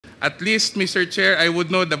At least, Mr. Chair, I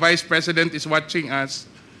would know the Vice President is watching us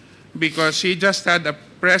because she just had a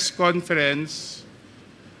press conference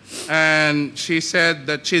and she said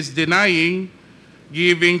that she's denying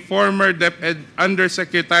giving former DepEd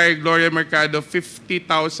Undersecretary Gloria Mercado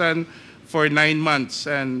 50,000 for 9 months.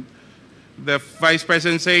 And the Vice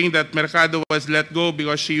President saying that Mercado was let go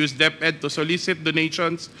because she used DepEd to solicit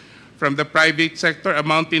donations from the private sector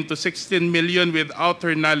amounting to 16 million without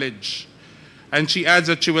her knowledge. And she adds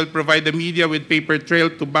that she will provide the media with paper trail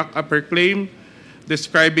to back up her claim,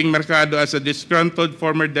 describing Mercado as a disgruntled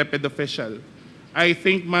former DepEd official. I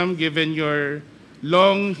think, ma'am, given your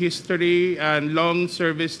long history and long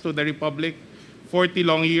service to the Republic, 40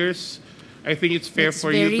 long years, I think it's fair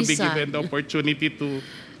for you to be given the opportunity to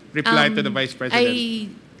reply to the Vice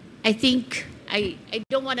President. I think, I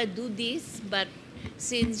don't want to do this, but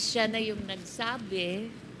since siya na yung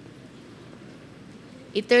nagsabi,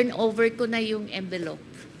 i-turn over ko na yung envelope.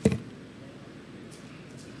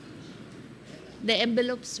 The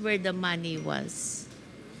envelopes where the money was.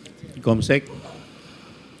 Comsec?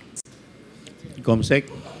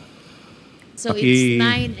 So it's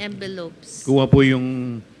 9 envelopes. Kuha po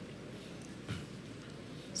yung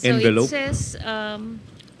envelope. So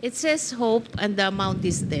it says hope and the amount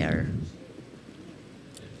is there.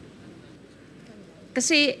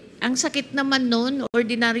 Kasi ang sakit naman nun,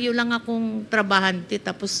 ordinaryo lang akong trabahante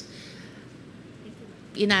tapos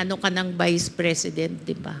inano ka ng Vice President,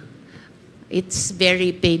 di ba? It's very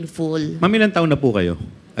painful. Ma'am, ilang taon na po kayo?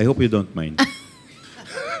 I hope you don't mind.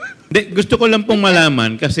 Gusto ko lang pong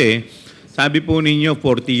malaman kasi sabi po ninyo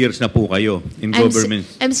 40 years na po kayo in government.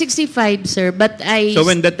 I'm 65, sir, but I... So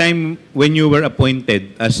when the time when you were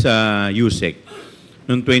appointed as USEC,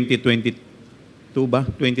 noong 2022 ba?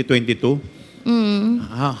 2022?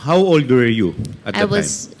 How old were you at that time? I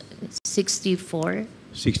was 64.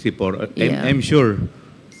 64. Yeah. I'm sure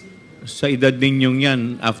sa edad ninyong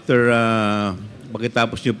yan, after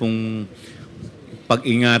pagkatapos nyo pong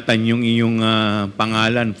pag-ingatan yung iyong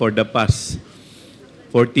pangalan for the past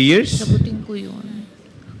 40 years? Sabutin ko yun.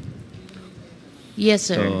 Yes,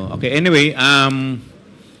 sir. So, okay, anyway,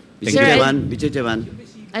 Mr. Chairman, Mr. Chairman.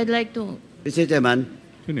 I'd like to... Mr. Chairman,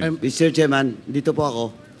 Mr. Chairman, dito po ako.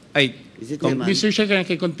 Ay, Mr. Chairman. Mr. Chair, can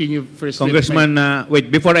I continue first? Congressman, wait,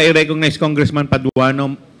 before I recognize Congressman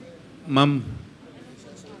Paduano, ma'am.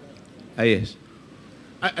 Yes.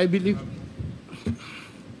 I believe...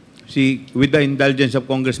 With the indulgence of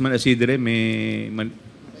Congressman Asidre,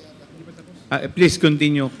 please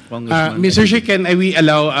continue, Congressman. Mr. Chair, can we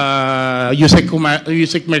allow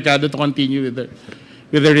Yusek Mercado to continue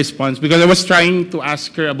with the response? Because I was trying to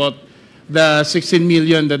ask her about the 16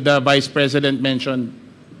 million that the Vice President mentioned.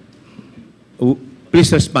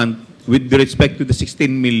 Please respond with respect to the 16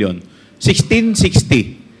 million.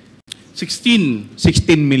 1660.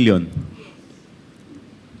 16 million.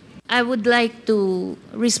 I would like to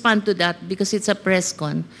respond to that because it's a press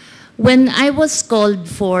con. When I was called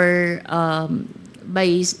for by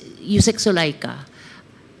Yusek Sulaika,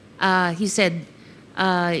 he said,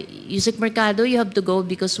 Yusek Mercado, you have to go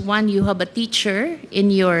because one, you have a teacher in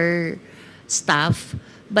your staff,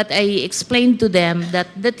 but I explained to them that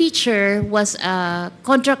the teacher was a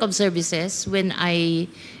contract of services when I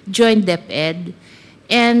joined DepEd.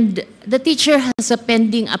 And the teacher has a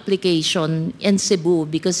pending application in Cebu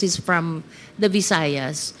because he's from the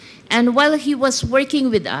Visayas. And while he was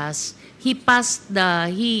working with us, he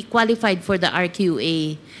qualified for the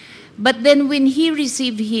RQA. But then when he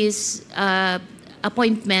received his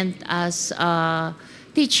appointment as a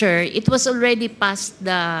teacher, it was already past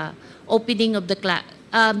the opening of the class.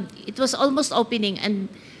 It was almost opening, and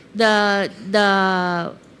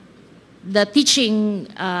the teaching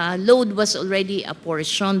load was already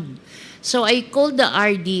apportioned. So I called the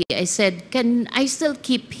RD. I said, can I still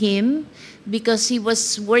keep him? Because he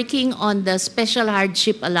was working on the special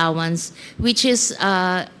hardship allowance, which was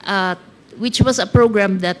a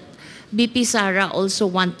program that VP Sara also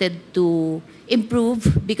wanted to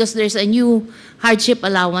improve because there's a new hardship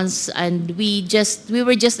allowance, and we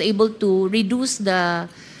were just able to reduce the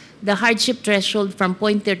hardship threshold from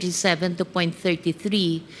 0.37 to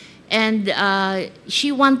 0.33. And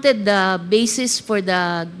she wanted the basis for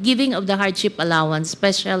the giving of the hardship allowance,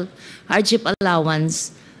 special hardship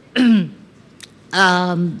allowance,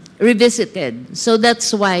 revisited. So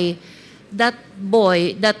that's why that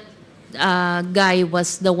guy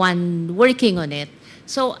was the one working on it.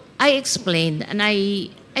 So I explained, and I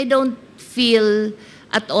don't feel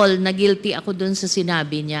at all na guilty ako dun sa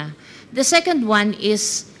sinabi niya. The second one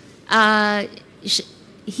is,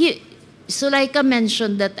 Sulaika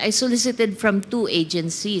mentioned that I solicited from 2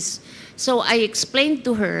 agencies. So I explained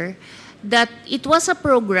to her that it was a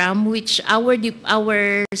program which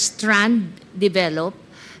our strand developed.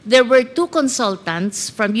 There were 2 consultants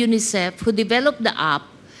from UNICEF who developed the app,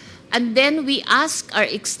 and then we asked our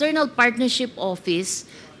external partnership office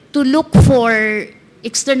to look for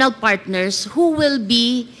external partners who will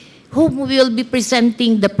be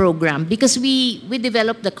presenting the program, because we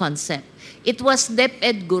developed the concept. It was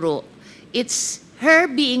DepEd Guru. It's her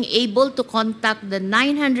being able to contact the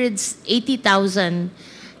 980,000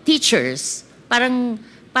 teachers. Parang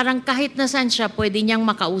kahit nasan siya, pwede niyang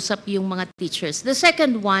makausap yung mga teachers. The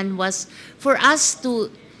second one was for us to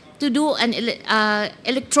do an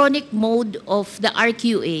electronic mode of the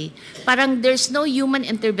RQA. Parang there's no human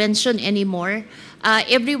intervention anymore.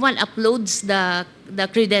 Everyone uploads the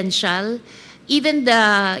credential. Even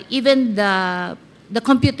the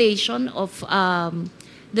computation of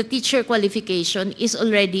the teacher qualification is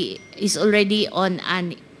already on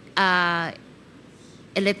an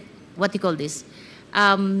what do you call this?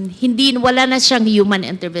 Wala na siyang human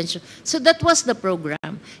intervention. So that was the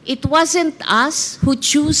program. It wasn't us who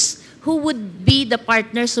choose who would be the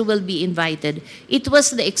partners who will be invited. It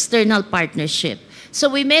was the external partnership. So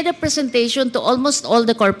we made a presentation to almost all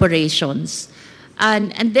the corporations.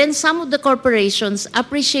 And then some of the corporations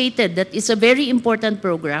appreciated that it's a very important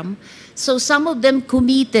program. So some of them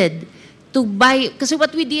committed to buy, because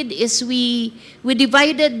what we did is we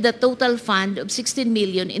divided the total fund of 16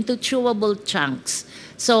 million into chewable chunks.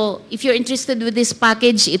 So if you're interested with this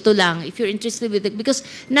package, ito lang. If you're interested with it, because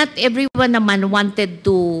not everyone naman wanted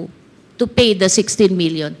to pay the 16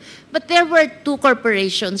 million. But there were 2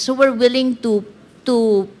 corporations who were willing to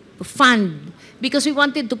fund, because we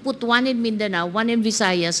wanted to put one in Mindanao, one in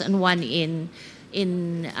Visayas, and one in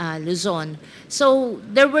Luzon. So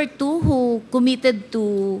there were 2 who committed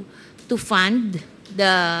to fund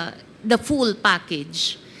the full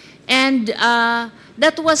package, and those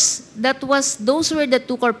were the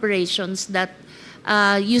 2 corporations that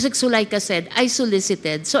Yusek Sulaika said I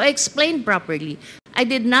solicited. So I explained properly. I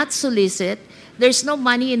did not solicit. There's no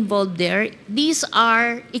money involved there. These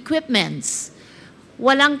are equipments.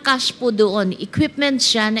 Walang cash po doon. Equipment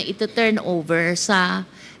siya na ito-turn over sa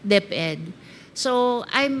DepEd. So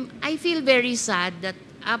I feel very sad that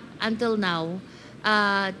up until now,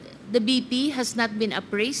 the BP has not been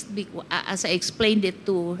appraised, as I explained it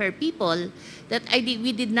to her people, that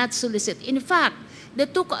we did not solicit. In fact, the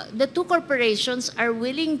two corporations are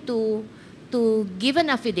willing to give an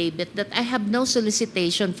affidavit that I have no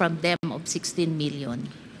solicitation from them of 16 million.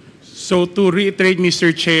 So to reiterate,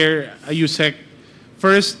 Mr. Chair, Yusek,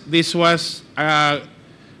 first, this was a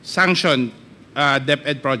sanctioned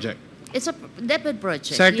DepEd project. It's a DepEd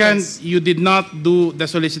project. Second, yes. you did not do the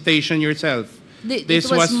solicitation yourself.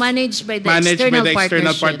 This was managed by the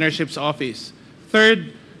external partnerships office.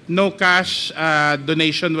 Third, no cash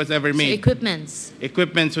donation was ever made. So equipments.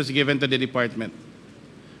 Equipments was given to the department.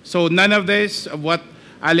 So none of this, what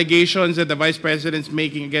allegations that the Vice President's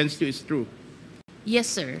making against you is true. Yes,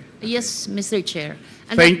 sir. Yes, Mr. Chair.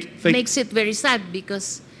 And that makes it very sad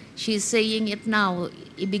because she's saying it now.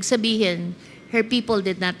 Ibig sabihin, her people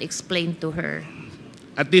did not explain to her.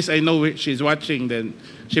 At least I know she's watching, then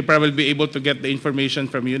she probably be able to get the information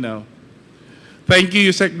from you now. Thank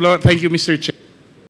you, Yusek. Thank you, Mr. Chair.